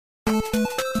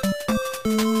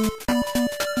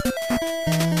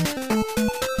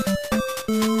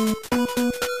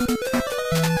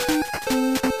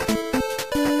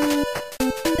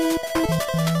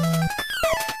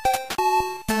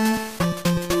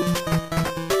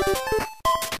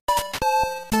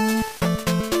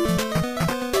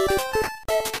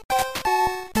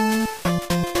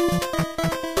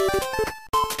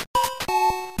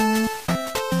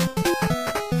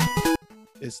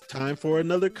for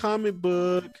another comic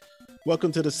book.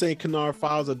 Welcome to the St. Canard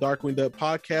Files, a Darkwing Duck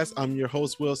podcast. I'm your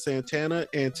host, Will Santana,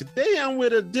 and today I'm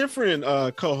with a different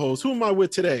co-host. Who am I with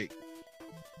today?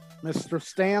 Mr.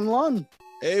 Stan Lund.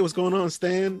 Hey, what's going on,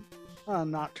 Stan?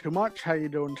 Not too much. How you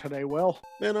doing today, Will?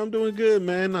 Man, I'm doing good,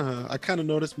 man. I kind of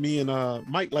noticed me and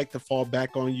Mike like to fall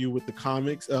back on you with the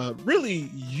comics.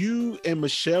 Really, you and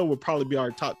Michelle would probably be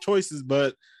our top choices,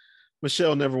 but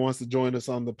Michelle never wants to join us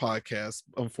on the podcast,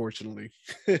 unfortunately.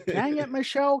 Dang it,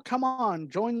 Michelle. Come on,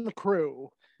 join the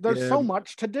crew. There's so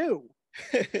much to do.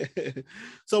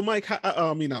 So Mike,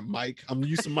 I mean not Mike. I'm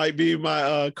used to Mike being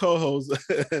my co-host,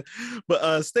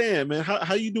 but Stan, man,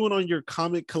 how you doing on your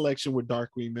comic collection with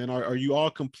Darkwing, man? Are you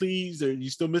all complete? Are you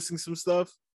still missing some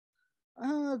stuff?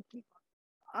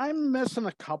 I'm missing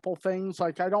a couple things.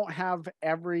 Like I don't have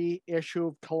every issue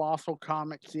of Colossal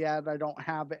Comics yet. I don't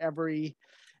have every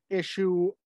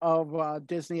issue of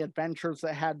Disney Adventures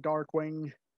that had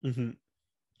Darkwing. Mm-hmm.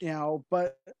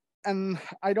 And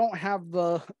I don't have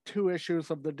the 2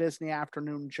 issues of the Disney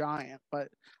Afternoon Giant, but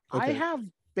okay. I have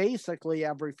basically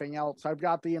everything else. I've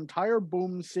got the entire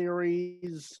Boom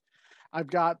series. I've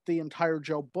got the entire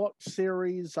Joe Book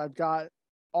series. I've got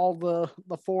all the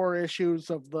 4 issues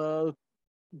of the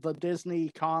Disney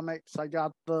comics. I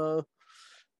got the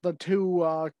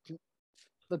 2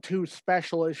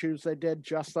 special issues they did,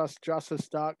 Just Us Justice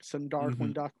Ducks and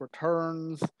Darkwing Duck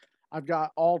Returns. I've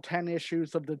got all 10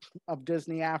 issues of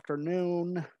Disney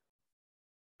Afternoon.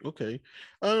 Okay.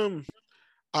 I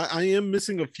am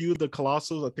missing a few of the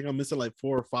Colossals. I think I'm missing like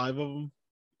 4 or 5 of them.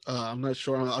 I'm not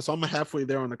sure. So I'm halfway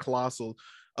there on the Colossal.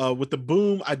 With the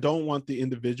Boom, I don't want the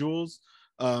individuals.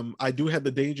 I do have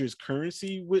the Dangerous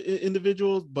Currency with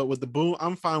individuals, but with the Boom,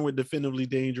 I'm fine with Definitively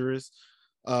Dangerous.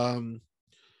 Are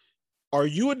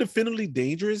you a Definitively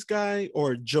Dangerous guy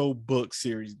or a Joe Book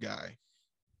series guy?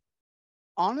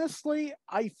 Honestly,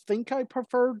 I think I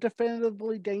prefer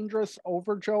Definitively Dangerous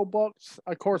over Joe Books.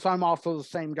 Of course, I'm also the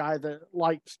same guy that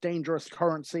likes Dangerous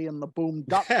Currency and the Boom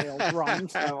DuckTales run,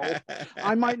 so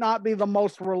I might not be the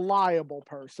most reliable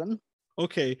person.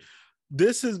 Okay,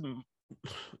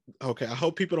 I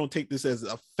hope people don't take this as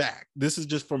a fact. This is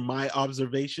just from my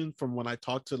observation from when I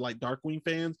talk to like Darkwing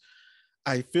fans.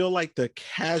 I feel like the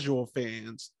casual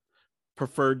fans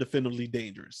prefer Definitively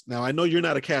Dangerous. Now, I know you're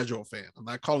not a casual fan. I'm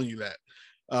not calling you that.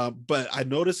 But I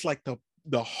noticed like the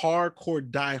hardcore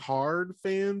die-hard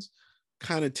fans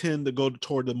kind of tend to go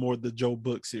toward the Joe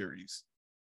Book series.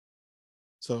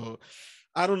 So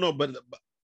I don't know, but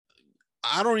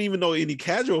I don't even know any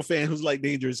casual fan who's like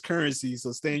Dangerous Currency.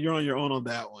 So Stan, you're on your own on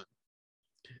that one.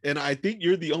 And I think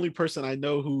you're the only person I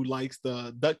know who likes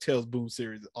the DuckTales Boom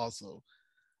series also.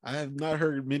 I have not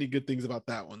heard many good things about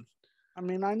that one. I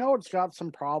mean, I know it's got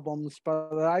some problems,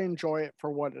 but I enjoy it for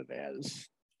what it is.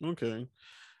 Okay.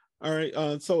 All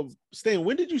right. So, Stan,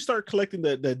 when did you start collecting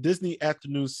the Disney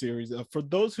Afternoon series? For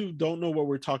thoswho don't know what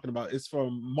we're talking about, it's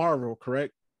from Marvel,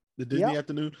 correct? The Disney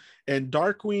Afternoon. And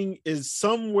Darkwing is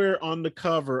somewhere on the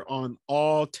cover on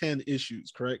all 10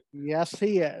 issues, correct? Yes,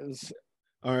 he is.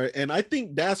 All right. And I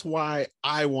think that's why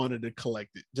I wanted to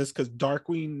collect it, just because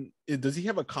Darkwing, does he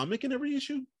have a comic in every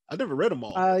issue? I never read them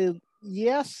all.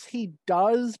 Yes, he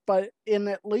does, but in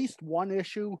at least one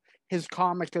issue, his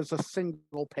comic is a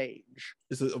single page.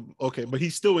 Okay, but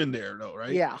he's still in there though,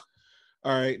 right? Yeah.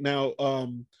 All right. Now,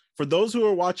 for those who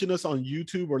are watching us on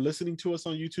YouTube or listening to us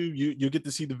on YouTube, you get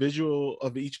to see the visual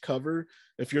of each cover.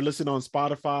 If you're listening on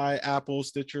Spotify, Apple,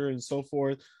 Stitcher, and so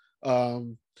forth,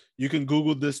 you can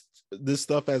Google this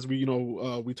stuff as we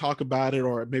talk about it,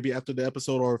 or maybe after the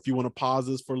episode, or if you want to pause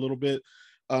this for a little bit.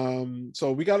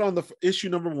 So we got on the issue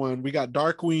number 1, we got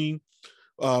Darkwing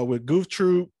with Goof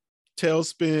Troop,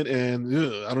 Tailspin, and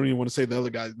I don't even want to say the other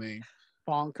guy's name.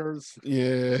 Bonkers.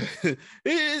 Yeah.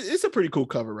 It's a pretty cool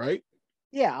cover, right?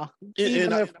 Yeah.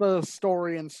 Even if the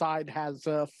story inside has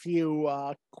a few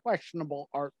questionable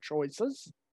art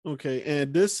choices. Okay.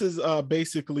 And this is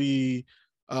basically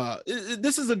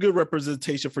this is a good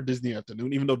representation for Disney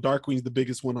Afternoon, even though Darkwing's the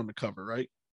biggest one on the cover, right?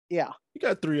 Yeah. You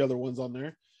got 3 other ones on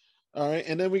there. All right,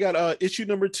 and then we got issue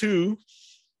number 2.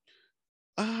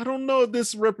 I don't know if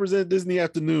this represents Disney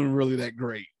Afternoon really that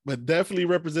great, but definitely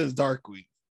represents Darkwing.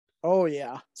 Oh,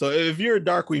 yeah. So if you're a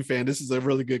Darkwing fan, this is a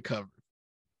really good cover.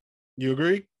 You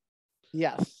agree?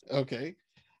 Yes. Okay.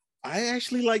 I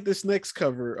actually like this next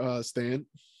cover, Stan.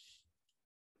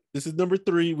 This is number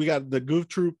 3. We got the Goof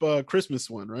Troop Christmas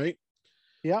one, right?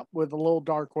 Yep, with a little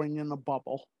Darkwing in a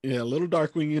bubble. Yeah, a little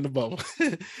Darkwing in a bubble.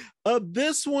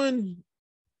 This one,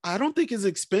 I don't think it's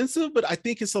expensive, but I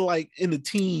think it's like in the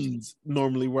teens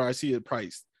normally where I see it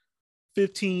priced.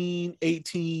 $15,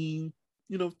 $18,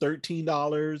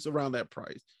 $13 around that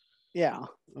price. Yeah.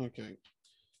 Okay.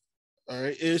 All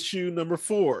right. Issue number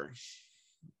 4.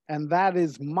 And that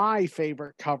is my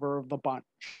favorite cover of the bunch.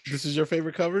 This is your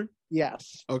favorite cover?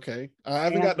 Yes. Okay. I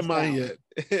haven't got to mine yet.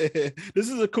 This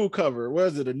is a cool cover. What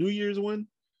is it? A New Year's one?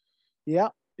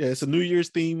 Yep. Yeah, it's a New Year's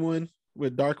theme one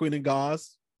with Darkwing and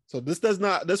Gauze. So this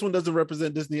one doesn't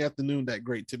represent Disney Afternoon that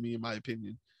great to me, in my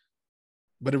opinion.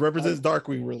 But it represents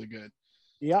Darkwing really good.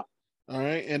 Yep. All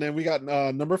right. And then we got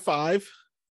number 5.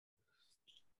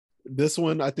 This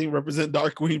one I think represent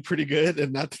Darkwing pretty good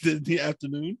and not the Disney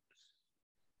Afternoon.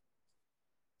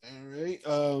 All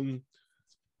right.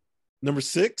 Number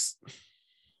 6.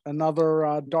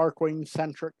 Another Darkwing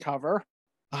centric cover.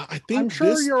 I think I'm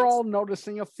sure you're all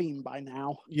noticing a theme by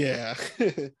now. Yeah.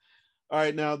 All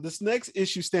right. Now this next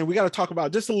issue, Stan, we got to talk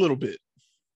about just a little bit.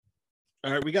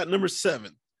 All right. We got number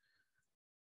 7.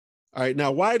 All right.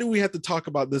 Now, why do we have to talk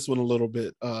about this one a little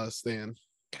bit, Stan?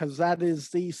 Because that is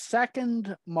the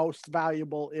second most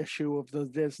valuable issue of the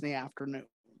Disney Afternoon.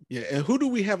 Yeah. And who do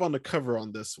we have on the cover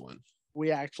on this one?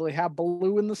 We actually have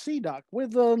Baloo and the Sea Duck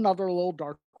with another little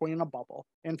Darkwing in a bubble.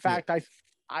 In fact, yeah.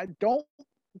 I don't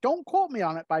quote me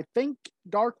on it, but I think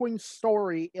Darkwing's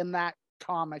story in that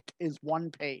comic is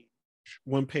 1 page.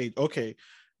 1 page. Okay.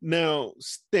 Now,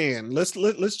 Stan, let's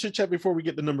chit chat before we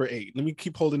get to number 8. Let me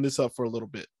keep holding this up for a little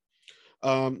bit.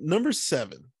 Number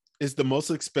 7 is the most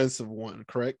expensive one,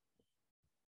 correct?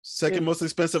 Second most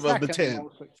expensive of the 10.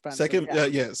 Second,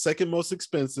 yeah, second most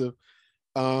expensive.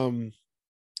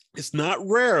 It's not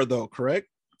rare though, correct?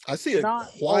 I see it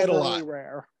quite a lot.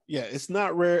 Rare. Yeah, it's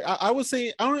not rare. I would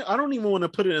say I don't even want to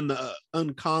put it in the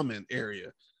uncommon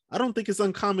area. I don't think it's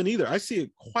uncommon either. I see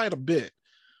it quite a bit.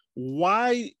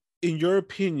 Why, in your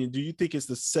opinion, do you think it's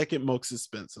the second most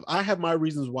expensive? I have my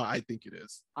reasons why I think it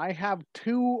is. I have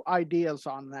 2 ideas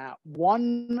on that.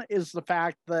 One is the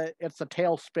fact that it's a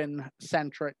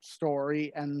Tailspin-centric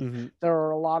story, and there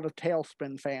are a lot of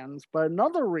Tailspin fans. But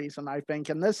another reason, I think,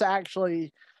 and this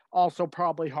actually also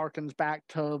probably harkens back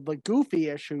to the Goofy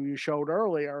issue you showed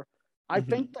earlier, I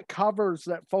think the covers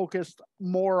that focused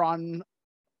more on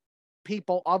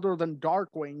people other than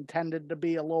Darkwing tended to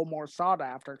be a little more sought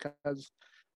after, because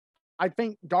I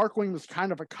think Darkwing was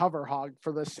kind of a cover hog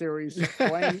for this series.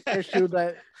 The issue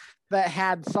that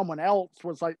had someone else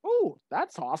was like, "Oh,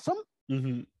 that's awesome."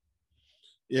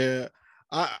 Yeah,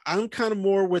 I'm kind of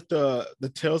more with the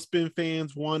Tailspin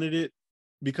fans wanted it,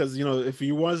 because if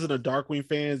you wasn't a Darkwing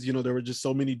fans, there were just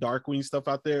so many Darkwing stuff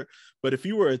out there. But if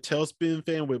you were a Tailspin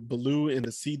fan with Baloo and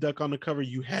the Sea Duck on the cover,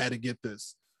 you had to get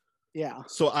this. Yeah.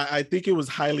 So I think it was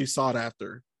highly sought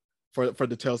after for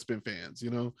the Tailspin fans,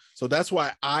 So that's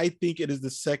why I think it is the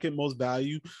second most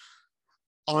value.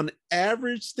 On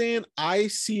average, Stan, I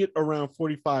see it around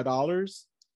 $45.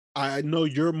 I know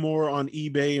you're more on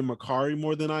eBay and Mercari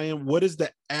more than I am. What is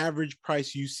the average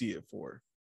price you see it for?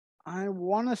 I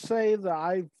want to say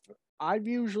that I've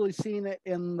usually seen it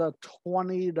in the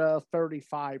 20 to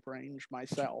 35 range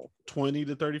myself. 20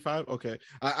 to 35? Okay.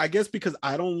 I guess because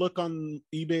I don't look on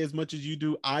eBay as much as you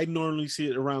do, I normally see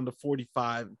it around the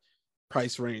 45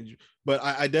 price range. But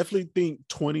I definitely think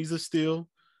 20s are still,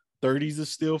 30s are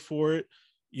still for it.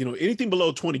 Anything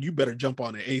below 20, you better jump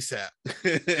on it ASAP.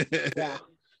 Yeah.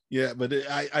 Yeah, but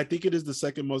I think it is the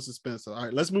second most expensive. All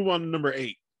right, let's move on to number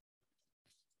 8.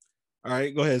 All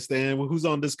right, go ahead, Stan. Who's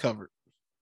on this cover?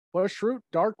 Bushroot,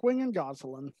 Darkwing, and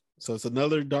Gosselin. So it's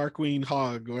another Darkwing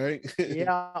hog, right?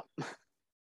 Yeah.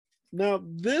 Now,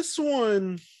 this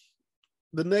one,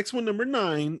 the next one, number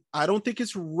 9, I don't think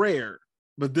it's rare,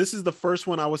 but this is the first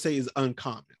one I would say is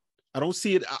uncommon. I don't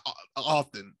see it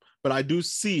often, but I do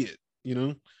see it,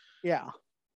 Yeah.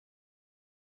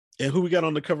 And who we got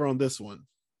on the cover on this one?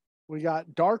 We got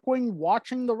Darkwing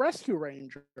watching the Rescue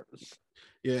Rangers.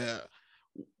 Yeah.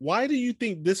 Why do you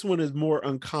think this one is more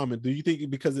uncommon? Do you think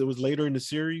because it was later in the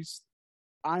series?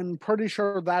 I'm pretty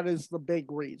sure that is the big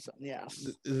reason. Yes.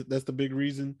 That's the big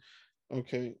reason.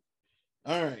 Okay.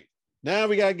 All right. Now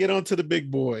we got to get on to the big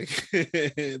boy,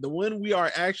 the one we are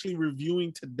actually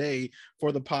reviewing today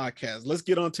for the podcast. Let's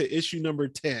get on to issue number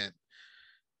 10.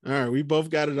 All right. We both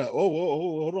got it up. Oh,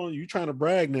 hold on. You trying to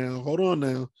brag now. Hold on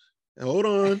now. Hold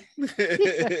on.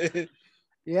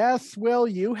 Yes, Will,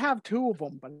 you have 2 of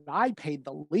them, but I paid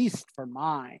the least for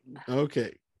mine.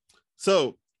 Okay.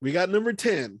 So we got number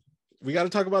 10. We got to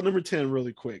talk about number 10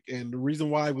 really quick. And the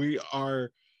reason why we are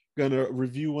going to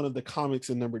review one of the comics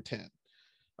in number 10.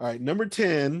 All right. Number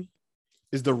 10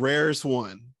 is the rarest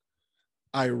one.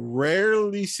 I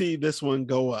rarely see this one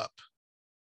go up.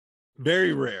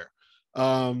 Very rare.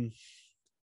 I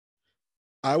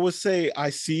would say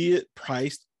I see it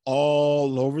priced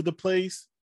all over the place,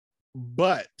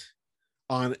 but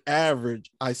on average,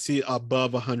 I see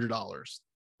above $100.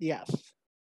 Yes.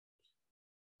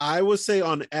 I would say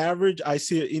on average, I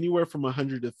see it anywhere from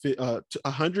 100 to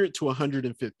 100 to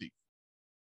 150.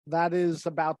 That is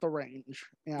about the range.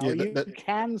 You know, Yeah, you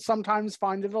can sometimes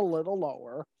find it a little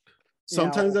lower.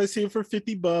 Sometimes I see it for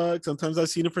 $50. Sometimes I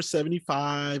see it for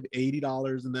 $75,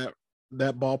 $80 in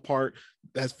that ballpark.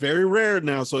 That's very rare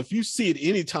now. So if you see it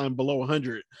anytime below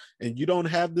 100 and you don't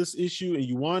have this issue and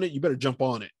you want it, you better jump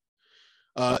on it.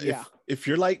 If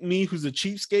you're like me, who's a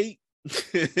cheapskate,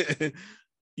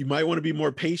 you might want to be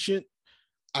more patient.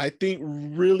 I think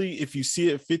really, if you see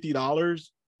it at $50,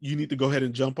 you need to go ahead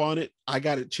and jump on it. I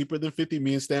got it cheaper than 50.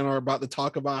 Me and Stan are about to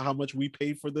talk about how much we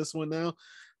paid for this one now.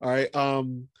 All right.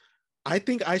 I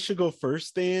think I should go first,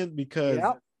 Stan, because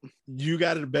you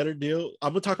got a better deal.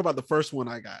 I'm gonna talk about the first one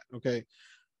I got. Okay.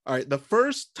 All right. The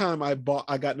first time I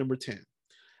got number 10.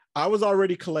 I was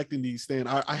already collecting these, Stan.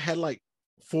 I had like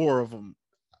 4 of them.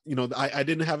 You know, I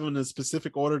didn't have them in a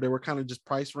specific order. They were kind of just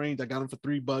price range. I got them for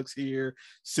 $3 here,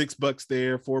 $6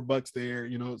 there, $4 there,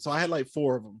 you know. So I had like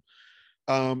 4 of them.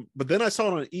 But then I saw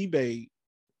it on eBay.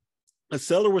 A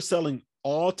seller was selling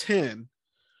all 10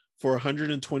 for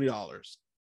 $120.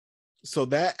 So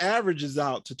that averages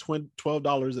out to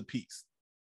 $12 a piece.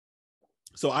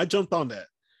 So I jumped on that.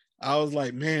 I was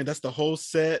like, man, that's the whole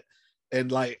set.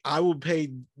 And like, I would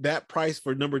pay that price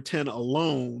for number 10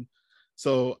 alone.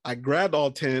 So I grabbed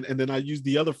all 10 and then I used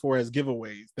the other 4 as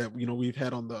giveaways that, you know, we've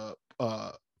had on the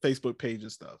Facebook page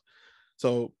and stuff.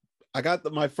 So I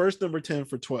got my first number 10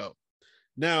 for 12.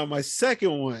 Now my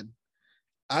second one,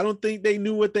 I don't think they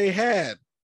knew what they had.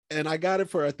 And I got it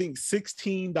for, I think,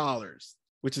 $16,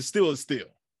 which is still a steal.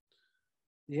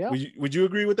 Yeah. Would you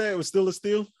agree with that? It was still a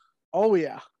steal? Oh,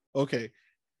 yeah. Okay.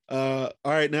 All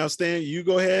right. Now, Stan, you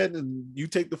go ahead and you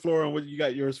take the floor on what you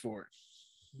got yours for.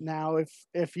 Now,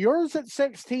 if yours at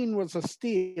 16 was a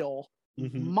steal,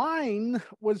 mine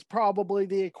was probably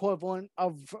the equivalent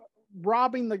of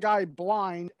robbing the guy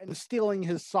blind and stealing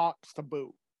his socks to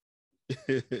boot.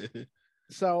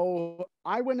 So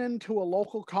I went into a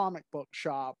local comic book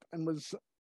shop and was,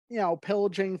 you know,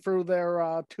 pillaging through their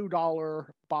 $2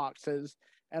 boxes,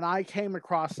 and I came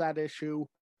across that issue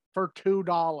for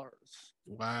 $2.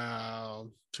 Wow,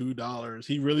 $2.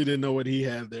 He really didn't know what he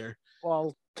had there.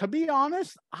 Well, to be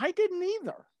honest, I didn't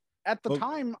either. At the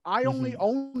time, I only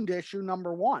owned issue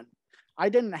number 1. I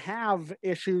didn't have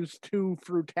issues 2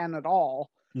 through 10 at all.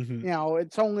 You know,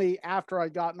 it's only after I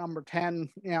got number 10,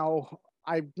 you know,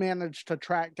 I managed to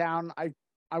track down.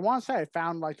 I want to say I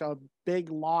found like a big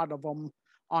lot of them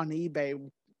on eBay,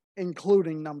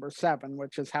 including number 7,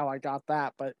 which is how I got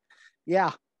that. But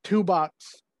yeah, $2.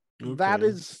 Okay. That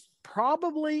is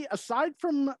probably, aside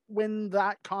from when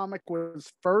that comic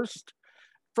was first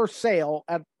for sale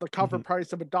at the cover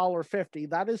price of $1.50,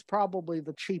 that is probably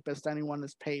the cheapest anyone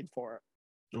has paid for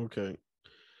it. Okay.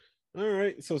 All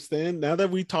right. So Stan, now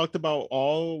that we talked about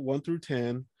all 1 through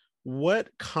 10, what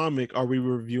comic are we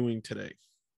reviewing today?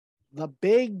 The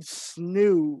Big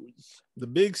Snooze. The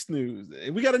Big Snooze.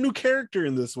 And we got a new character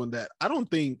in this one that I don't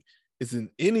think is in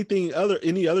any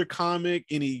other comic,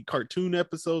 any cartoon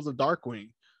episodes of Darkwing.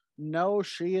 No,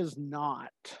 she is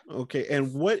not. Okay.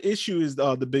 And what issue is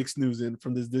the Big Snooze in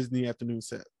from this Disney Afternoon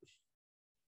set?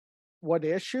 What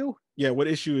issue? Yeah, what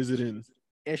issue is it in?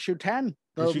 Issue 10.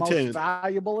 The most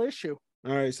valuable issue.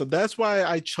 All right. So that's why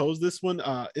I chose this one.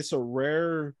 It's a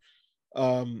rare,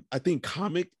 I think,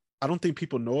 comic. I don't think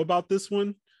people know about this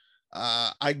one.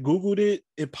 I Googled it.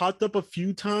 It popped up a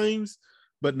few times,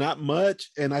 but not much.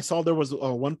 And I saw there was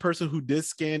one person who did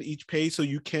scan each page, so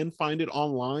you can find it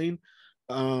online.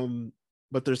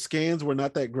 But their scans were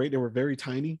not that great. They were very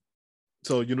tiny.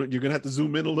 So, you know, you're going to have to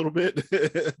zoom in a little bit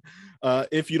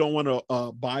if you don't want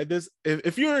to buy this.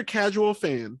 If you're a casual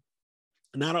fan,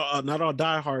 not a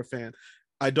diehard fan,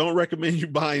 I don't recommend you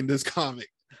buying this comic.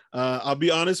 I'll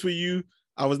be honest with you.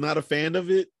 I was not a fan of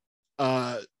it.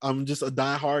 I'm just a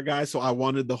diehard guy, so I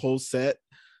wanted the whole set.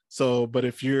 So, but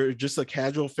if you're just a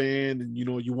casual fan and, you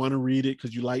know, you want to read it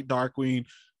because you like Darkwing,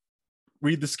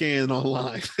 read the scan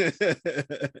online.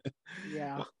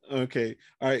 Yeah. Okay.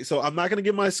 All right. So I'm not going to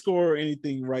give my score or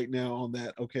anything right now on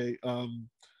that. Okay.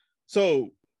 So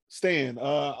Stan,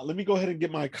 let me go ahead and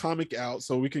get my comic out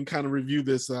so we can kind of review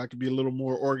this. So I can be a little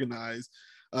more organized.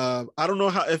 I don't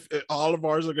know if all of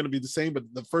ours are going to be the same, but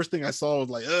the first thing I saw was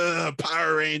like,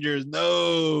 Power Rangers.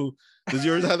 No. Does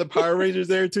yours have the Power Rangers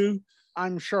there too?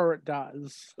 I'm sure it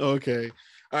does. Okay.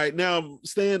 All right. Now,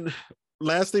 Stan,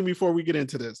 last thing before we get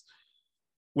into this.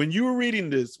 When you were reading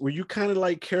this, were you kind of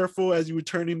like careful as you were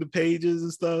turning the pages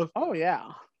and stuff? Oh, yeah.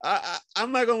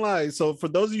 I'm not gonna lie. So for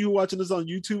those of you who are watching this on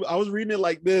YouTube, I was reading it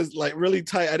like this, like really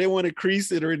tight. I didn't want to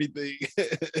crease it or anything.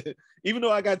 Even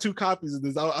though I got 2 copies of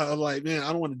this, I was like, man,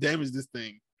 I don't want to damage this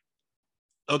thing.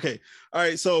 Okay. All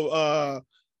right. So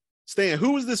Stan,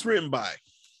 who was this written by?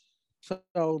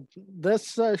 So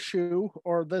this issue,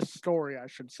 or this story, I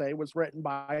should say, was written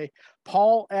by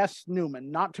Paul S.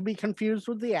 Newman, not to be confused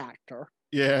with the actor.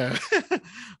 Yeah.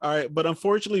 All right. But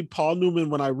unfortunately, Paul Newman,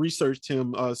 when I researched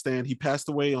him, Stan, he passed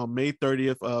away on May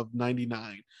 30th of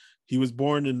 99. He was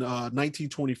born in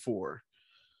 1924.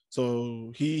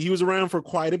 So he was around for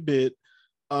quite a bit.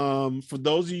 For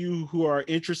those of you who are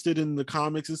interested in the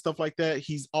comics and stuff like that,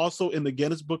 he's also in the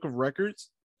Guinness Book of Records.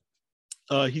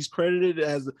 He's credited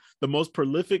as the most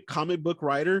prolific comic book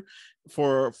writer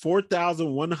for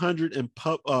 4,100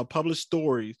 published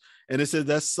stories. And it says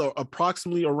that's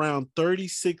approximately around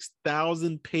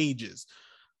 36,000 pages.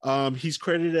 He's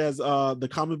credited as the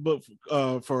comic book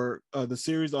for the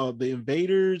series of The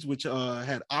Invaders, which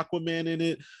had Aquaman in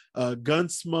it,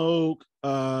 Gunsmoke,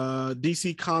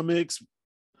 DC Comics,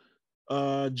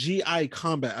 GI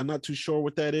Combat. I'm not too sure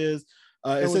what that is.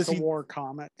 It says a war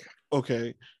comic.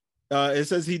 Okay. It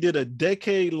says he did a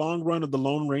decade-long run of the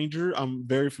Lone Ranger. I'm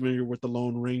very familiar with the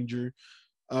Lone Ranger.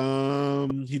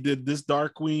 He did this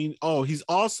Darkwing. Oh, he's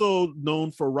also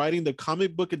known for writing the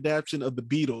comic book adaptation of the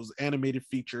Beatles animated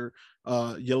feature,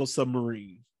 Yellow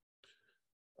Submarine.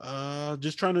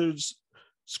 Just trying to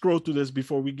scroll through this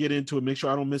before we get into it, make sure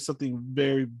I don't miss something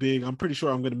very big. I'm pretty sure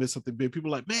I'm going to miss something big. People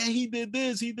are like, man, he did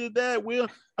this, he did that. Will,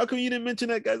 how come you didn't mention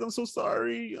that, guys? I'm so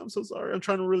sorry. I'm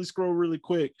trying to really scroll really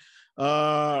quick.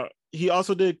 He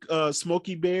also did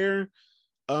Smokey Bear.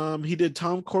 He did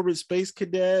Tom Corbett Space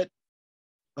Cadet,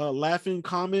 Laughing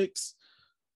Comics.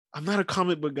 I'm not a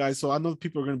comic book guy, so I know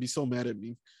people are going to be so mad at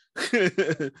me.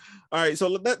 All right,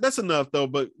 so that's enough though.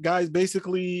 But guys,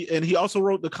 basically, and he also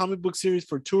wrote the comic book series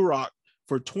for Turok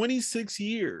for 26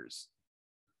 years.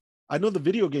 I know the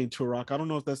video game Turok. I don't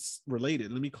know if that's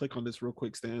related. Let me click on this real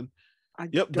quick, Stan.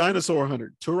 Dinosaur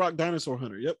Hunter. Turok Dinosaur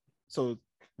Hunter. Yep. So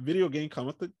video game came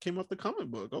up the comic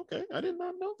book. Okay, I did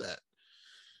not know that.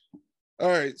 All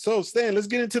right, so Stan, let's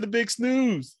get into the big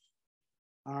snooze.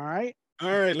 All right,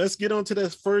 let's get on to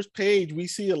this first page. We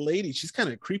see a lady. She's kind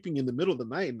of creeping in the middle of the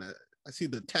night, and I see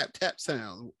the tap tap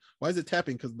sound. Why is it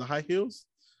tapping? Because of the high heels?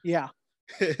 Yeah.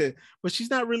 But she's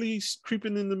not really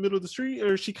creeping in the middle of the street,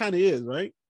 or she kind of is,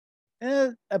 right?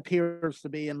 It appears to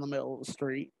be in the middle of the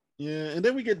street. Yeah, and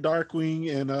then we get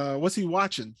Darkwing, and what's he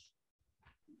watching?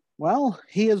 Well,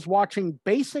 he is watching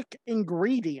Basic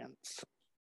Ingredients.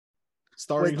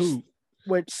 Starring who?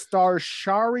 Which stars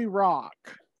Shari Rock.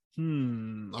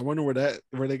 I wonder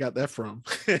where they got that from.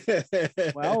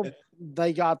 Well,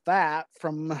 they got that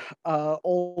from an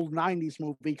old 90s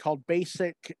movie called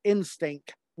Basic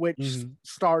Instinct, which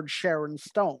starred Sharon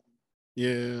Stone.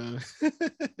 Yeah.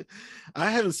 I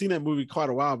haven't seen that movie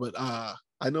quite a while, but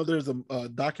I know there's a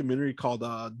documentary called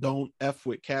Don't F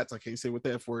with Cats. I can't say what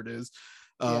the F word is.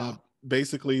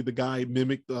 Basically, the guy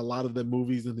mimicked a lot of the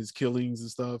movies and his killings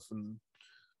and stuff, and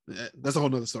that's a whole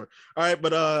nother story. All right,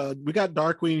 but we got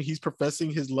Darkwing. He's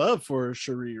professing his love for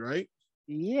Shuri, right?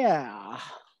 Yeah.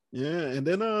 And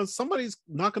then somebody's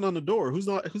knocking on the door. Who's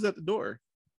at the door?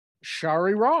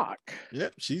 Shari Rock.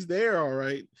 Yep, she's there. All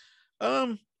right.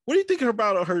 What do you think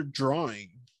about her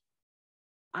drawing?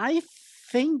 I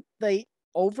think they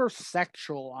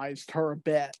over-sexualized her a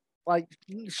bit. Like,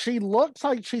 she looks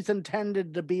like she's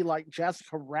intended to be like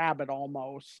Jessica Rabbit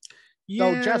almost.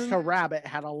 Yeah. Though Jessica Rabbit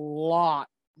had a lot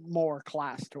more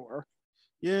class to her.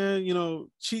 Yeah,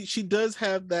 she does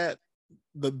have that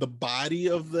the body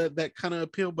of that kind of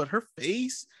appeal, but her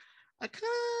face, I kind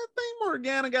of think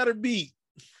Morgana got her beat.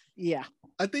 Yeah.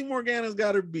 I think Morgana's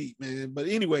got her beat, man. But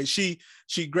anyway, she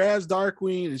grabs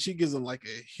Darkwing and she gives him like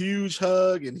a huge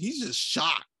hug, and he's just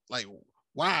shocked. Like,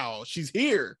 wow, she's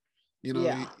here.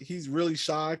 He's really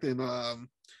shocked. And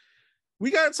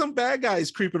we got some bad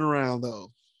guys creeping around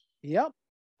though. Yep.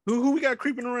 Who we got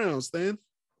creeping around, Stan?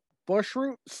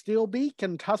 Bushroot, Steelbeak,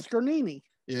 and Tuskernini.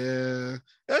 Yeah.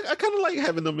 I kind of like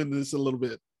having them in this a little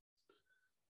bit.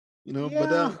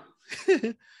 But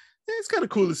it's kind of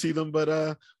cool to see them,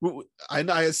 but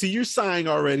I see you're sighing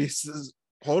already.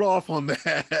 Hold off on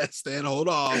that, Stan. Hold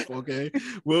off, okay?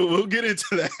 We'll get into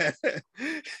that.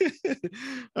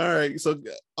 All right. So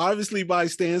obviously, by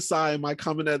Stan's side, my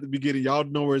comment at the beginning, y'all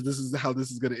know where how this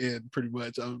is going to end. Pretty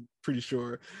much, I'm pretty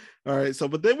sure. All right. So,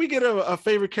 but then we get a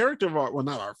favorite character of our, well,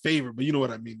 not our favorite, but you know what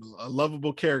I mean, a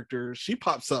lovable character. She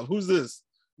pops up. Who's this?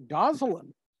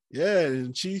 Gosselin. Yeah,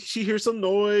 and she hears some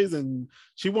noise and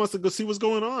she wants to go see what's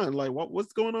going on. Like,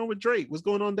 what's going on with Drake? What's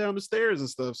going on down the stairs and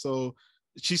stuff? So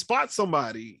she spots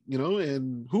somebody,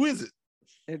 and who is it?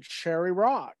 It's Sherry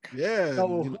Rock. Yeah.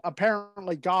 So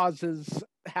apparently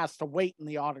has to wait in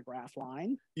the autograph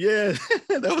line. Yeah,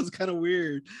 that was kind of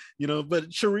weird,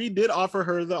 but Cherie did offer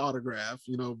her the autograph,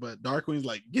 but Darkwing's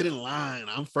like, get in line,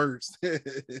 I'm first.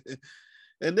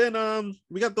 And then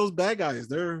we got those bad guys.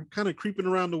 They're kind of creeping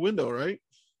around the window, right?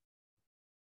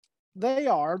 They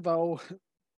are, though.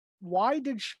 Why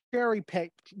did Sherry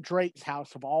pick Drake's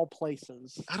house of all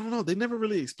places? I don't know. They never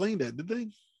really explained that, did they?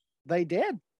 They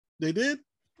did. They did?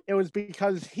 It was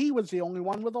because he was the only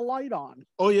one with a light on.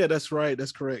 Oh, yeah, that's right.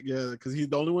 That's correct. Yeah, because he's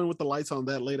the only one with the lights on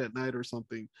that late at night or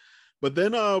something. But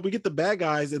then we get the bad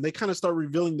guys, and they kind of start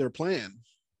revealing their plan.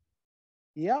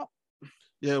 Yep.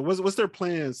 Yeah, what's their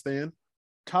plan, Stan?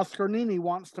 Tuscanini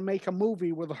wants to make a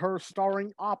movie with her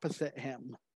starring opposite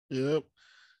him. Yep.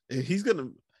 And he's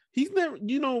never,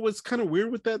 what's kind of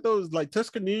weird with that though is like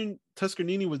Tuscanini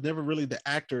was never really the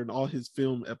actor in all his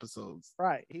film episodes.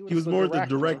 Right. He was more the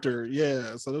director.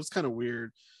 Yeah. So that was kind of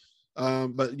weird.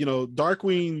 But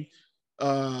Darkwing,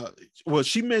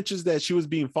 she mentions that she was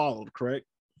being followed, correct?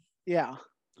 Yeah.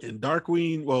 And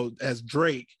Darkwing, well, as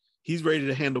Drake, he's ready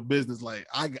to handle business. Like,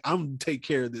 I'm gonna take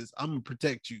care of this. I'm gonna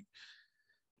protect you.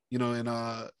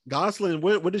 And Gosling,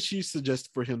 what did she suggest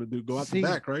for him to do? Go out the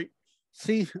back, right?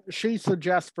 She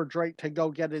suggests for Drake to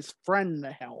go get his friend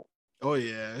to help. Oh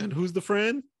yeah, and who's the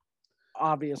friend?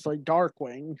 Obviously,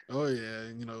 Darkwing. Oh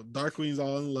yeah, Darkwing's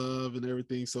all in love and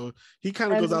everything, so he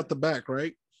kind of goes out the back,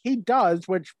 right? He does,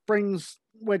 which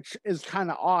is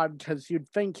kind of odd because you'd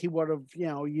think he would have,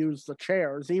 used the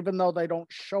chairs, even though they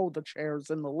don't show the chairs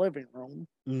in the living room.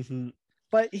 Mm-hmm.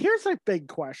 But here's a big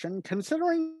question.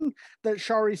 Considering that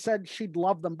Shari said she'd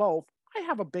love them both, I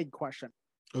have a big question.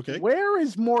 Okay. Where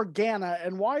is Morgana,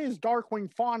 and why is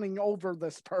Darkwing fawning over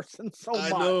this person so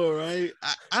much? I know, right?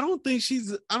 I don't think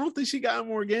she got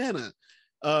Morgana.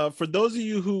 For those of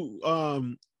you who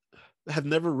have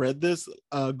never read this,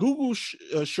 Google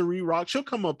Cherie Rock. She'll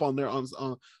come up on there on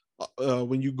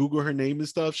when you Google her name and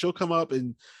stuff. She'll come up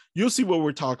and you'll see what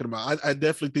we're talking about. I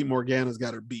definitely think Morgana's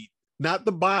got her beat. Not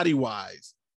the body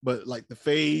wise, but like the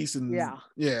face and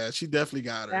yeah, she definitely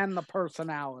got her. And the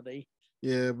personality.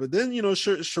 Yeah, but then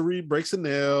Cherie breaks a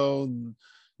nail, and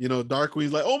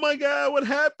Darkwing's like, "Oh my god, what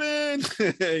happened?"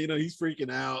 He's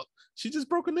freaking out. She just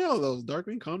broke a nail though.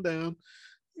 Darkwing, calm down.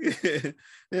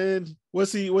 And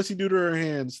what's he do to her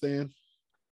hand, Stan?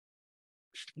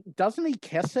 Doesn't he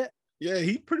kiss it? Yeah,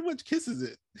 he pretty much kisses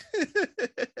it.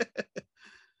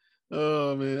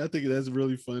 Oh man, I think that's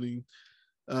really funny.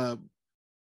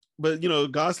 But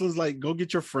Gosling's like, go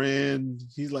get your friend.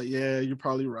 He's like, yeah, you're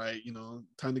probably right.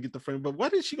 Time to get the friend. But why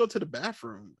did she go to the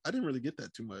bathroom? I didn't really get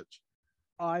that too much.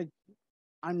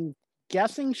 I'm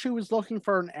guessing she was looking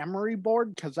for an emery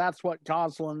board because that's what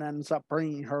Gosling ends up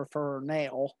bringing her for her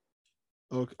nail.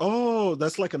 Okay. Oh,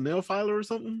 that's like a nail filer or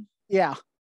something? Yeah.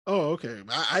 Oh, okay.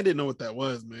 I didn't know what that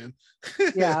was, man.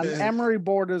 Yeah, an emery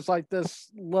board is like this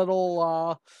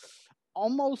little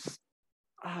almost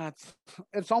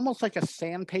it's almost like a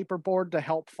sandpaper board to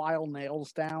help file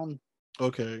nails down.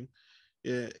 Okay.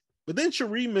 Yeah. But then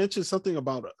Cherie mentioned something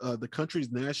about the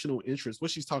country's national interest.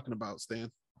 What she's talking about, Stan?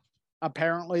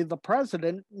 Apparently the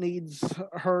president needs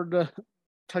her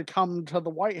to come to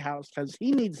the White House because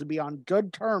he needs to be on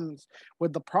good terms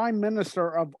with the Prime Minister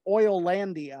of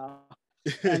Oilandia.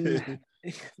 And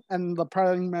the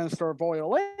Prime Minister of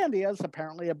Oilandia is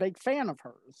apparently a big fan of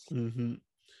hers. Mm-hmm.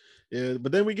 Yeah,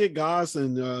 but then we get Goss,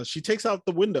 and she takes out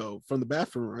the window from the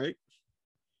bathroom, right?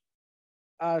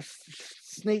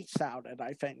 Sneaks out it,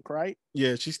 I think, right?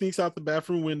 Yeah, she sneaks out the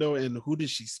bathroom window, and who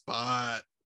does she spot?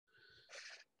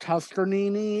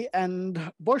 Tuscanini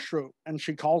and Bushroot, and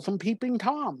she calls them Peeping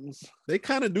Toms. They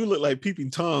kind of do look like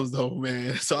Peeping Toms, though,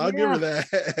 man. So I'll give her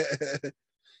that.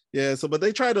 Yeah, but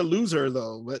they try to lose her,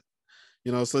 though. But,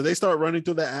 so they start running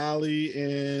through the alley,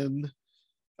 and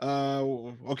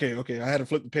okay, I had to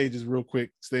flip the pages real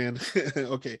quick, Stan.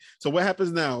 Okay, so what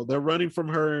happens now? They're running from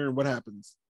her, and what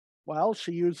happens? Well,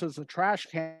 she uses a trash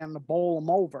can to bowl them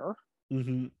over.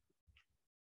 Mm-hmm.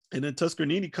 And then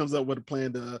Tuscanini comes up with a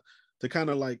plan to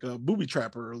kind of like booby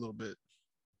trap her a little bit.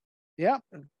 Yep,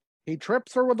 he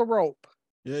trips her with a rope.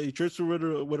 Yeah, he trips her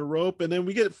with a rope, and then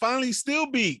we get finally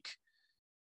Steelbeak.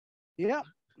 Yeah,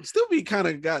 Steelbeak kind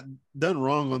of got done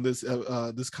wrong on this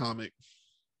comic.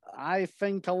 I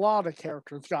think a lot of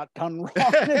characters got done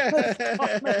wrong in this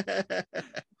comic.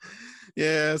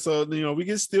 Yeah, so we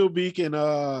get Steelbeak, and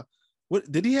what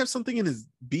did he have something in his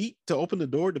beak to open the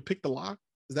door to pick the lock?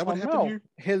 Is that what happened here?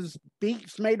 His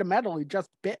beak's made of metal. He just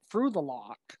bit through the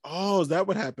lock. Oh, is that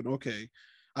what happened? Okay.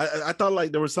 I thought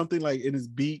like there was something like in his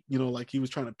beak, you know, like he was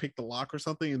trying to pick the lock or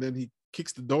something, and then he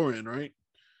kicks the door in, right?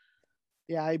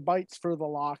 Yeah, he bites through the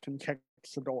lock and kicks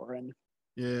the door in.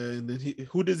 Yeah, and then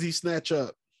who does he snatch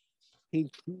up?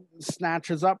 He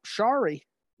snatches up Shari.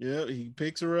 Yeah, he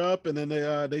picks her up, and then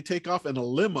they take off in a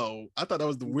limo. I thought that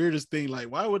was the weirdest thing. Like,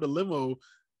 why would a limo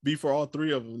be for all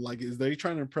three of them? Like, is they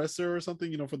trying to impress her or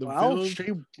something? You know, for the film.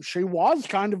 She was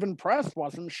kind of impressed,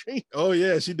 wasn't she? Oh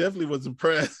yeah, she definitely was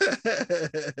impressed.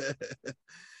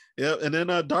 Yeah, and then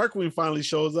Darkwing finally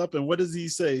shows up, and what does he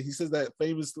say? He says that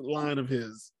famous line of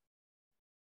his.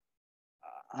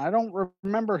 I don't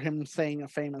remember him saying a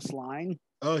famous line.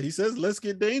 Oh, he says, "Let's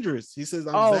get dangerous." He says,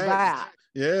 "I'm Zach." That.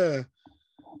 Yeah,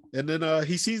 and then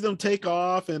he sees them take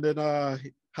off, and then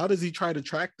how does he try to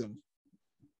track them?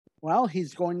 Well,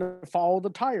 he's going to follow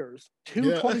the tires.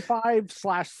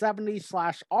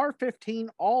 225/70/R15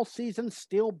 all season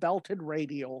steel belted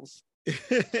radials.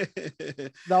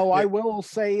 Though I will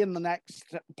say in the next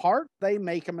part, they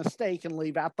make a mistake and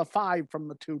leave out the 5 from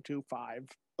the 225.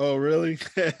 Oh, really?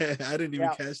 I didn't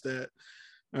even catch that.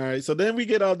 All right. So then we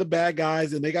get all the bad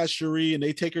guys, and they got Shuri, and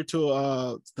they take her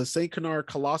to the St. Canard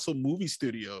Colossal Movie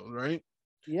Studio, right?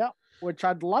 Yep. Which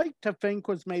I'd like to think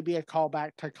was maybe a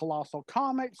callback to Colossal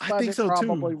Comics, but I think so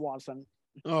probably too. Wasn't.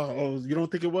 Oh, you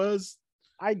don't think it was?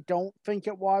 I don't think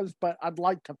it was, but I'd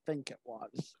like to think it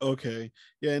was. Okay.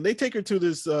 Yeah, and they take her to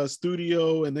this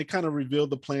studio, and they kind of reveal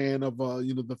the plan of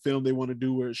the film they want to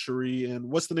do with Shuri. And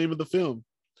what's the name of the film?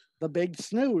 The Big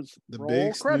Snooze. The Roll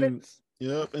Big credits.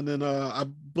 Snooze. Yep. And then I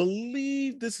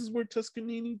believe this is where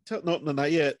Tuscanini. No,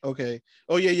 not yet. Okay.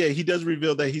 Oh yeah. He does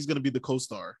reveal that he's going to be the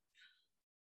co-star.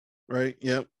 Right.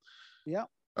 Yep. Yep.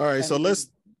 All right. And so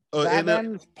let's. That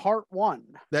ends part 1.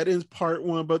 That ends part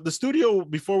 1. But the studio,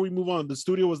 before we move on, the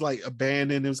studio was like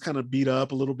abandoned. It was kind of beat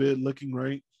up a little bit, looking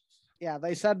right. Yeah,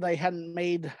 they said they hadn't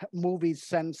made movies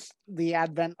since the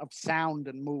advent of sound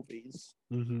in movies.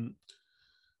 Mm-hmm.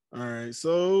 All right.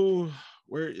 So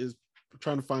where is? I'm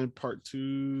trying to find part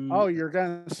 2. Oh, you're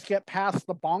gonna skip past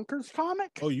the Bonkers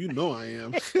comic? Oh, you know I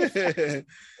am.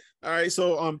 All right,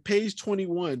 so on page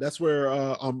 21, that's where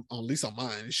at least on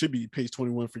mine, it should be page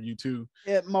 21 for you too.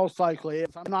 It most likely is.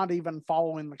 I'm not even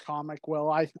following the comic, Will.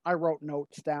 I wrote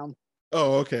notes down.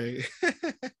 Oh, okay. All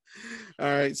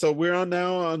right, so we're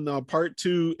now on part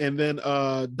 2, and then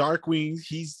Darkwing,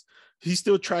 he's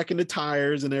still tracking the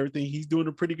tires and everything. He's doing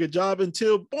a pretty good job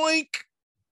until boink,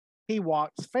 he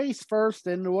walks face first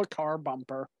into a car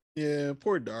bumper. Yeah,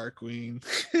 poor Darkwing.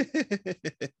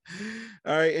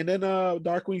 All right, and then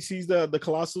Darkwing sees the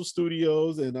Colossal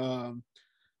Studios, and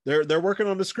they're working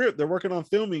on the script. They're working on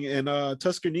filming, and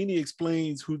Tuscanini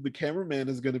explains who the cameraman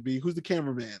is going to be. Who's the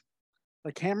cameraman?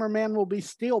 The cameraman will be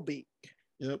Steelbeak.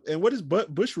 Yep. And what is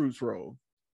Bushroot's role?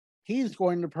 He's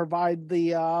going to provide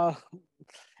the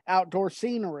outdoor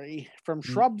scenery from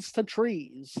shrubs to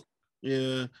trees.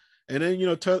 Yeah. And then,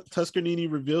 Tuscanini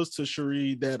reveals to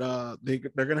Shuri that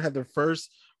they're going to have their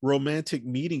first romantic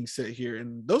meeting set here.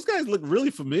 And those guys look really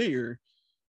familiar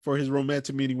for his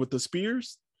romantic meeting with the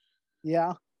Spears.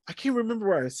 Yeah. I can't remember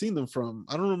where I've seen them from.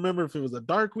 I don't remember if it was a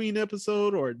Darkwing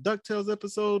episode or a DuckTales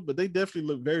episode, but they definitely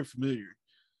look very familiar.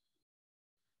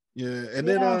 Yeah. And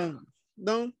then,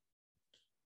 no,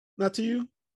 not to you?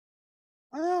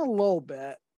 A little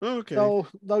bit. Okay.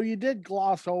 Though you did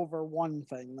gloss over one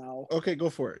thing, though. Okay, go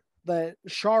for it. That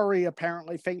Shari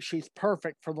apparently thinks she's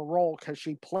perfect for the role because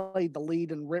she played the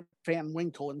lead in Rip Van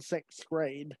Winkle in 6th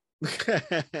grade.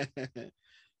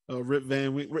 Rip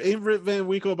Van Winkle. Ain't Rip Van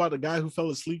Winkle about a guy who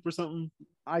fell asleep or something?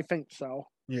 I think so.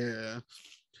 Yeah.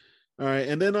 All right.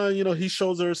 And then, he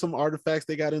shows her some artifacts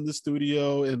they got in the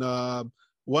studio. And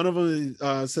one of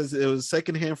them says it was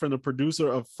secondhand from the producer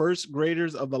of First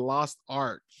Graders of the Lost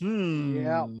Ark.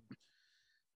 Yeah.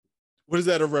 What is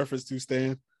that a reference to,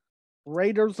 Stan?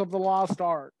 Raiders of the Lost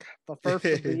Ark, the first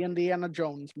of the Indiana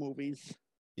Jones movies.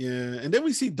 Yeah, and then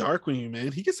we see Darkwing,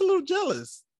 man. He gets a little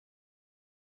jealous.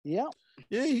 Yeah.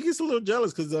 Yeah, he gets a little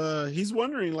jealous because he's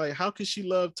wondering, like, how could she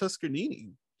love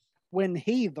Tuscanini? When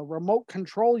the remote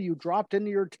control you dropped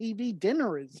into your TV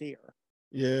dinner is here.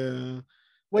 Yeah.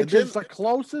 Which is the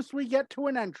closest we get to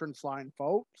an entrance line,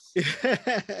 folks.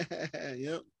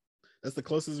 Yep. That's the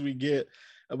closest we get.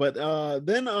 But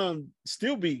then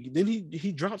Steelbeak, then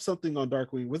he dropped something on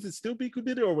Darkwing. Was it Steelbeak who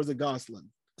did it, or was it Gosling?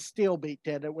 Steelbeak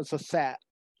did. It was a set.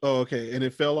 Oh, okay. And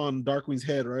it fell on Darkwing's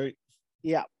head, right?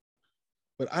 Yeah.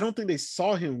 But I don't think they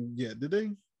saw him yet, did they?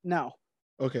 No.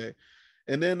 Okay.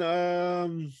 And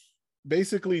then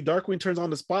basically Darkwing turns on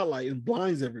the spotlight and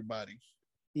blinds everybody.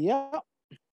 Yep.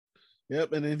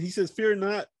 Yep. And then he says, "Fear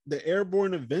not, the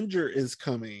airborne Avenger is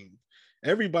coming."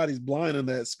 everybody's blind on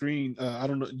that screen. I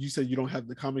don't know. You said you don't have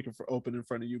the comic open in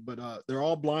front of you, but they're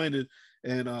all blinded.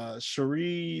 And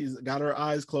Cherie got her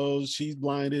eyes closed. She's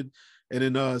blinded. And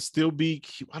then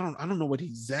Steelbeak, I don't know what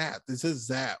he zapped. It says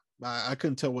zap. I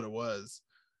couldn't tell what it was.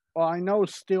 Well, I know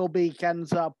Steelbeak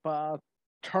ends up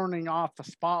turning off the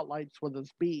spotlights with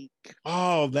his beak.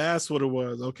 Oh, that's what it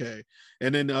was. Okay.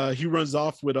 And then he runs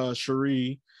off with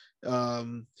Cherie.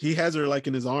 He has her like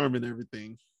in his arm and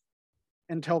everything.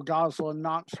 Until Gosalyn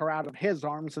knocks her out of his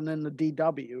arms and then the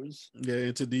DWs. Yeah,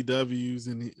 into DWs.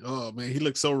 And oh man, he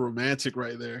looks so romantic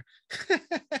right there.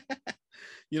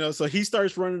 So he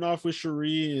starts running off with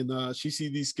Cherie, and she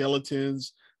sees these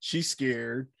skeletons. She's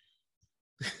scared.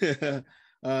 Then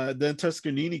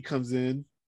Tuscanini comes in.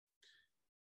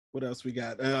 What else we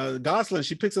got? Gosalyn,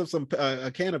 she picks up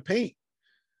a can of paint.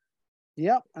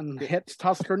 Yep, and hits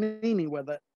Tuscanini with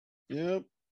it. Yep.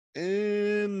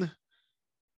 And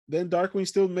then Darkwing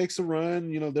still makes a run.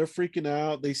 They're freaking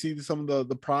out. They see some of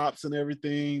the props and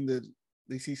everything. That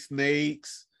they see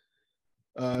snakes.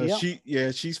 Yep.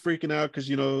 She's freaking out because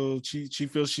she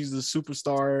feels she's a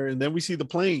superstar. And then we see the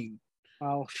plane.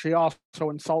 Well, she also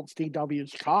insults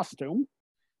DW's costume.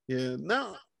 Yeah.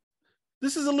 Now,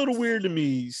 this is a little weird to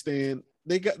me, Stan.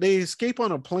 They escape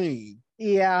on a plane.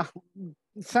 Yeah.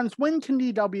 Since when can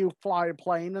DW fly a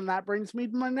plane? And that brings me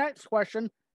to my next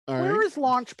question. Where is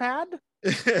Launchpad?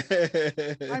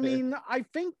 I mean, I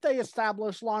think they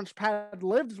established Launchpad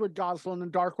lives with Gosalyn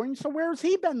and Darkwing, so where's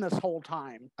he been this whole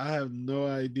time? I have no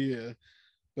idea.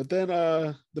 But then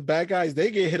the bad guys,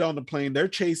 they get hit on the plane. They're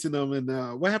chasing them,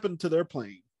 and what happened to their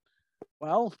plane?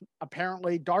 Well,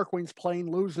 apparently Darkwing's plane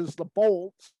loses the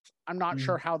bolts. I'm not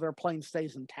sure how their plane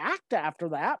stays intact after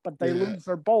that, but they lose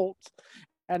their bolts,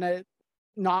 and it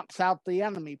knocks out the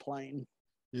enemy plane.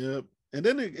 Yep. And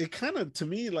then it kind of, to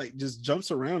me, like just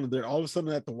jumps around, and they're all of a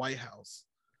sudden at the White House.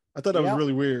 I thought that was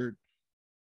really weird.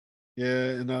 Yeah,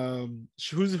 and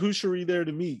who's Cherie there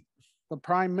to meet? The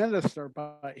Prime Minister,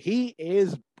 but he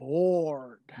is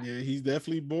bored. Yeah, he's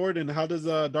definitely bored. And how does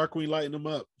Darkwing lighten him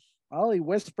up? Well, he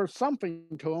whispers something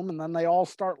to him, and then they all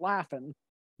start laughing.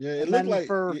 Yeah, it looked like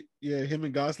him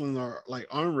and Gosalyn are like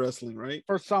arm wrestling, right?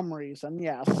 For some reason,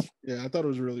 yes. Yeah, I thought it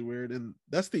was really weird, and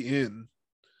that's the end.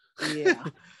 Yeah.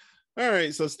 All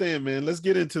right, so Stan, man, let's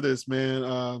get into this, man.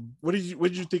 What did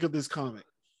you think of this comic?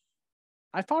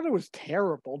 I thought it was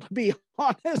terrible, to be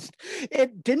honest.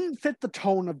 It didn't fit the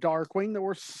tone of Darkwing.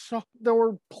 There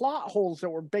were plot holes that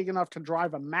were big enough to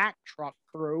drive a Mack truck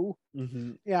through.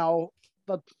 Mm-hmm.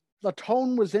 The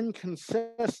tone was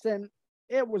inconsistent.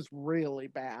 It was really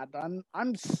bad.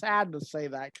 I'm sad to say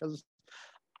that because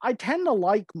I tend to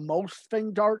like most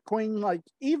thing Darkwing. Like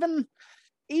even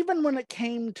when it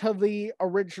came to the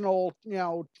original,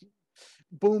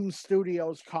 Boom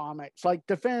Studios comics, like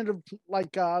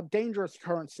Dangerous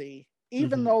Currency,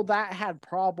 even though that had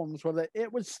problems with it,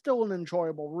 it was still an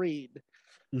enjoyable read.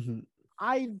 Mm-hmm.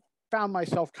 I found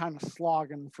myself kind of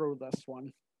slogging through this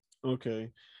one.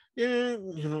 Okay. Yeah,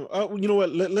 you know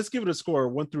what? Let's give it a score,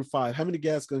 1 through 5. How many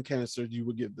gas gun canisters you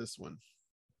would give this one?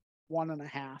 1.5.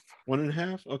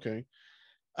 1.5? Okay.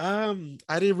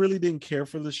 I didn't care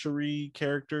for the Cherie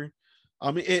character.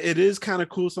 I mean, it is kind of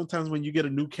cool sometimes when you get a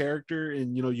new character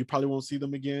and you probably won't see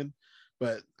them again.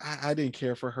 But I didn't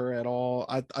care for her at all.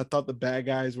 I thought the bad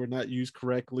guys were not used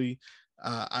correctly.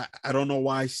 I don't know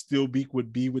why Steelbeak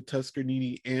would be with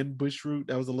Tuscanini and Bushroot.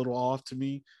 That was a little off to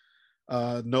me.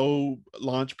 No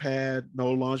launch pad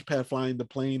flying the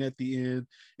plane at the end.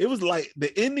 It was like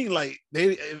the ending, like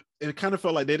it kind of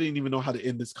felt like they didn't even know how to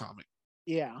end this comic.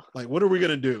 Yeah. Like, what are we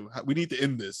gonna do? We need to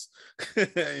end this.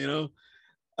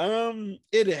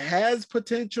 It has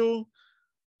potential.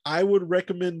 I would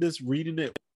recommend this reading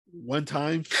it one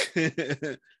time.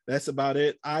 That's about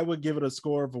it. I would give it a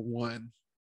score of a 1.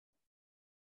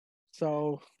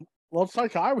 So looks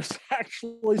like I was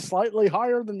actually slightly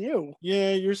higher than you.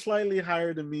 Yeah, you're slightly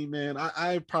higher than me, man.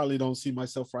 I probably don't see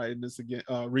myself reading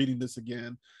this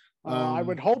again. I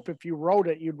would hope if you wrote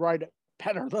it, you'd write it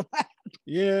better than that.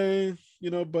 Yeah,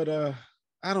 but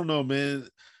I don't know, man.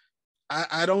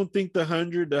 I don't think the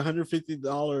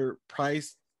 $150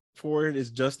 price for it is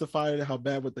justified. How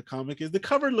bad what the comic is. The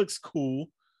cover looks cool.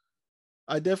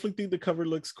 I definitely think the cover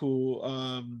looks cool.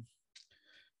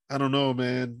 I don't know,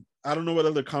 man. I don't know what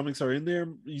other comics are in there.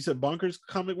 You said Bonkers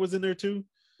comic was in there too?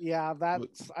 Yeah,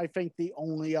 that's, I think, the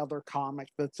only other comic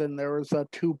that's in there is a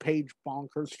 2-page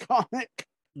Bonkers comic.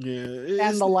 Yeah.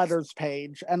 And the letters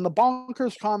page. And the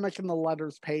Bonkers comic and the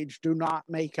letters page do not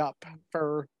make up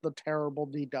for the terrible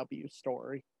DW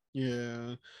story.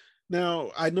 Yeah.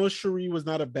 Now, I know Cherie was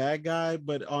not a bad guy,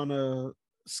 but on a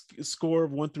score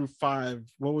of 1 through 5,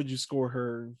 what would you score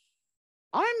her?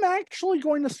 I'm actually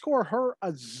going to score her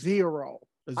a 0.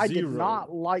 A I did 0.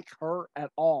 not like her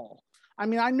at all. I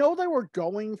mean, I know they were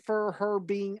going for her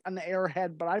being an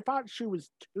airhead, but I thought she was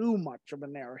too much of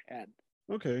an airhead.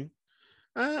 Okay.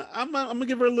 I'm gonna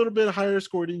give her a little bit higher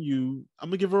score than you. I'm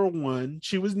gonna give her a 1.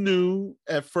 She was new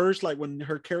at first, like when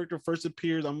her character first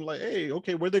appears. I'm like, hey,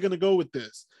 okay, where they gonna go with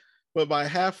this? But by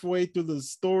halfway through the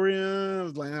story, I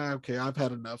was like, okay, I've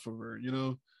had enough of her.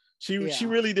 She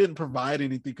really didn't provide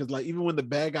anything because, like, even when the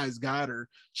bad guys got her,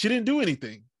 she didn't do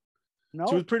anything. No,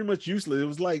 She was pretty much useless. It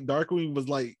was like Darkwing was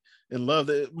like in love.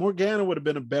 Morgana would have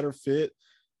been a better fit.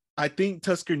 I think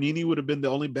Tuscanini would have been the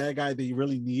only bad guy that you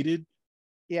really needed.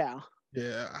 Yeah.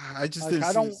 Yeah, I just Like,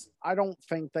 didn't see. I don't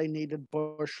think they needed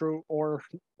Bushroot or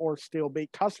Steelbeak.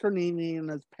 Tuscanini and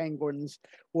his penguins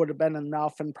would have been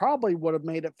enough, and probably would have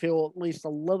made it feel at least a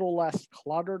little less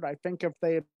cluttered. I think if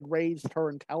they had raised her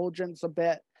intelligence a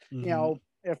bit,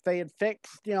 if they had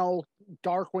fixed,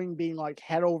 Darkwing being like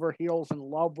head over heels in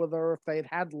love with her, if they'd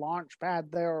had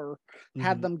Launchpad there, or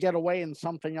had them get away in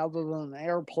something other than an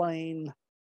airplane.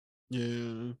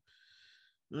 Yeah.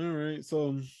 All right.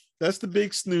 So that's the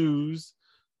big snooze.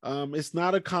 It's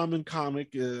not a common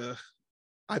comic.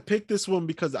 I picked this one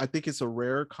because I think it's a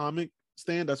rare comic,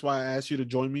 Stan. That's why I asked you to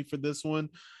join me for this one.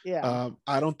 Yeah.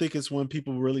 I don't think it's one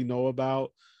people really know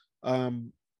about.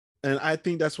 And I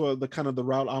think that's what the kind of the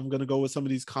route I'm gonna go with some of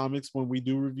these comics when we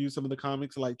do review some of the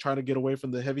comics, like try to get away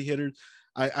from the heavy hitters.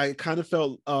 I kind of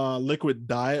felt Liquid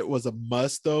Diet was a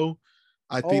must though.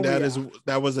 I think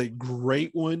that was a great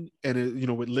one,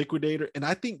 and with Liquidator, and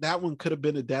I think that one could have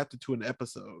been adapted to an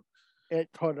episode. It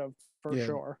could have, for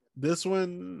sure. This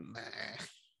one,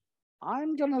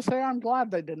 I'm gonna say I'm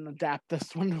glad they didn't adapt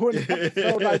this one to an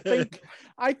episode.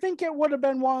 I think it would have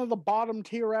been one of the bottom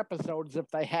tier episodes if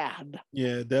they had.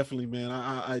 Yeah, definitely, man.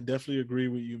 I definitely agree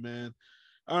with you, man.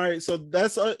 All right, so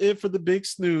that's it for the big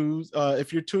snooze.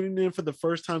 If you're tuning in for the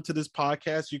first time to this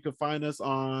podcast, you can find us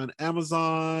on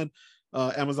Amazon,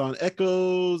 Amazon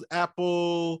Echoes,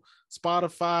 Apple,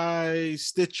 Spotify,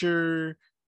 Stitcher,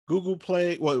 Google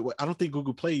Play. Well, I don't think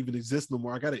Google Play even exists no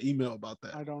more. I got an email about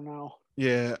that. I don't know.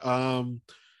 Yeah.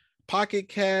 Pocket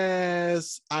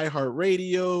Cast,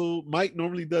 iHeartRadio. Mike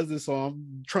normally does this, so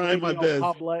I'm trying my best.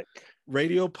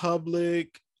 Radio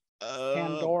Public,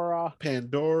 Pandora.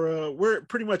 We're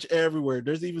pretty much everywhere.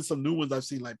 There's even some new ones I've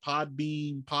seen, like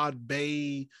Podbean,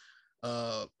 Podbay,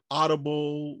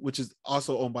 Audible, which is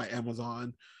also owned by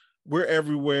Amazon. We're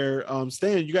everywhere.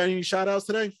 Stan, you got any shout outs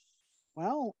today?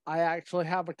 Well, I actually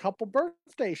have a couple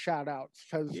birthday shout outs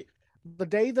because the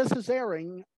day this is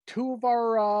airing, 2 of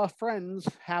our friends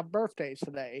have birthdays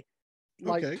today.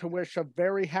 Like to wish a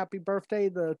very happy birthday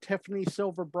to Tiffany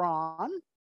Silver Braun.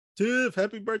 Tiff,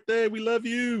 happy birthday. We love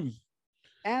you.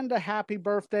 And a happy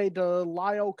birthday to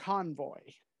Lyle Convoy.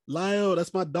 Lyle,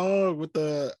 that's my dog with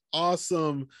the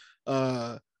awesome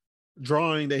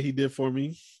drawing that he did for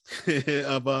me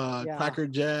of Quacker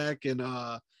Jack and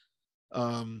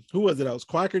who was it? That was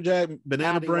Quacker Jack,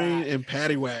 Banana Brain, and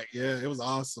Paddywhack. Yeah, it was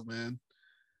awesome, man.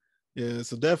 Yeah,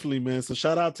 so definitely, man. So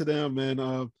shout out to them, man.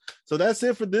 So that's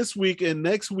it for this week. And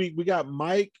next week we got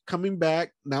Mike coming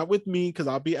back, not with me because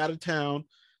I'll be out of town.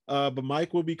 But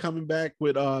Mike will be coming back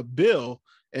with Bill,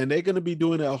 and they're going to be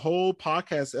doing a whole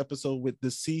podcast episode with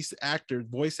deceased actors,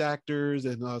 voice actors,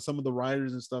 and some of the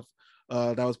writers and stuff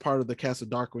that was part of the cast of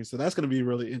Darkwing. So that's going to be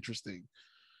really interesting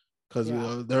because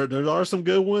there are some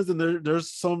good ones, and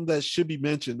there's some that should be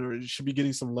mentioned or should be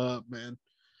getting some love, man.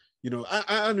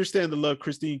 I understand the love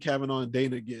Christine Cavanaugh and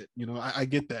Dana get. I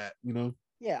get that.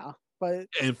 Yeah, but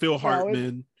and Phil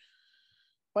Hartman.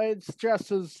 But it's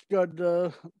just as good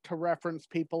to reference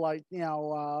people like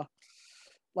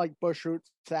like Bushroot's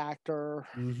actor.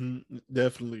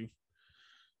 Definitely.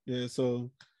 Yeah.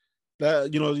 So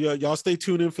that y'all stay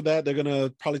tuned in for that. They're gonna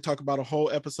probably talk about a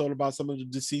whole episode about some of the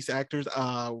deceased actors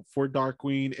for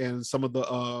Darkwing and some of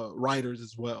the writers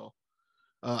as well.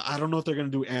 I don't know if they're gonna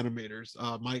do animators.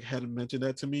 Mike hadn't mentioned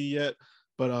that to me yet,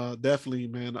 but definitely,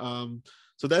 man.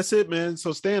 So that's it, man.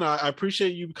 So Stan, I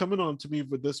appreciate you coming on to me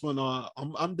with this one.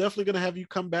 I'm definitely gonna have you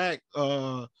come back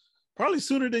probably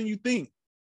sooner than you think.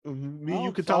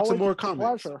 You could talk some more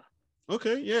comics. Pleasure.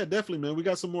 Okay, yeah, definitely, man. We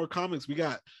got some more comics. We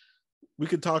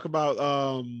could talk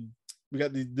about we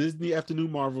got the Disney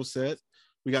Afternoon Marvel set.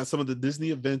 We got some of the Disney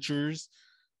Adventures.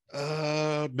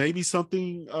 Maybe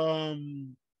something.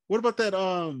 What about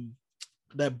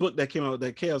that book that came out,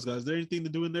 that Chaos God? Is there anything to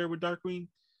do in there with Darkwing?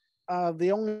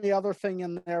 The only other thing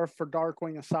in there for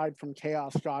Darkwing aside from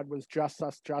Chaos God was Just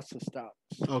Us Justice Dogs.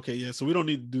 Okay, yeah, so we don't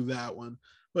need to do that one.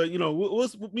 But you know,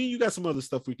 me and you got some other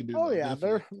stuff we can do. Oh though, yeah,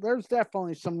 definitely. there's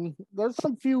definitely some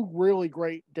few really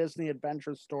great Disney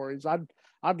adventure stories.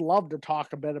 I'd love to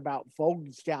talk a bit about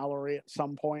Vogue's Gallery at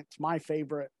some point. It's my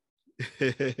favorite.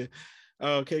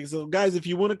 Okay, so guys, if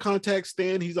you want to contact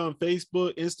Stan, he's on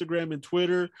Facebook, Instagram, and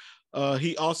Twitter.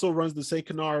 He also runs the Saint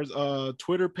Canard's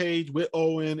Twitter page with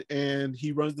Owen, and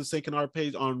he runs the Saint Canard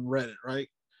page on Reddit, right?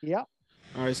 Yeah.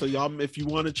 All right, so y'all, if you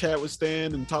want to chat with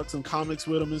Stan and talk some comics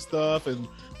with him and stuff, and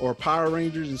or Power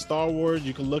Rangers and Star Wars,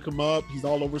 you can look him up. He's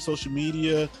all over social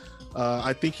media.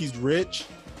 I think he's rich.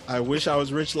 I wish I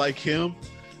was rich like him.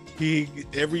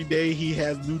 Every day he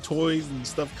has new toys and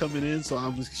stuff coming in, so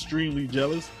I'm extremely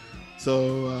jealous.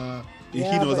 So he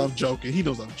knows I'm joking. He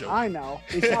knows I'm joking. I know.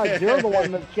 Besides, you're the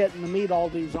one that's getting to meet all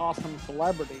these awesome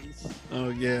celebrities. Oh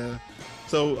yeah.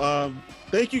 So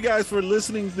thank you guys for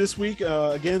listening this week.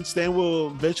 Again, Stan will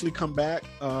eventually come back.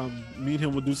 Me and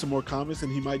him will do some more comments,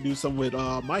 and he might do some with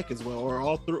Mike as well, or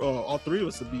all three of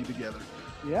us will be together.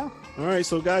 Yeah. All right,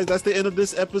 so guys, that's the end of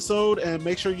this episode, and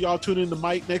make sure y'all tune in to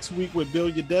Mike next week with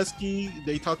Bill Yadeski.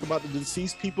 They talk about the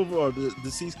deceased people or the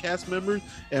deceased cast members,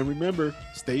 and remember,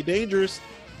 stay dangerous.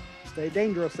 Stay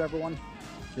dangerous, everyone.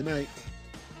 Good night.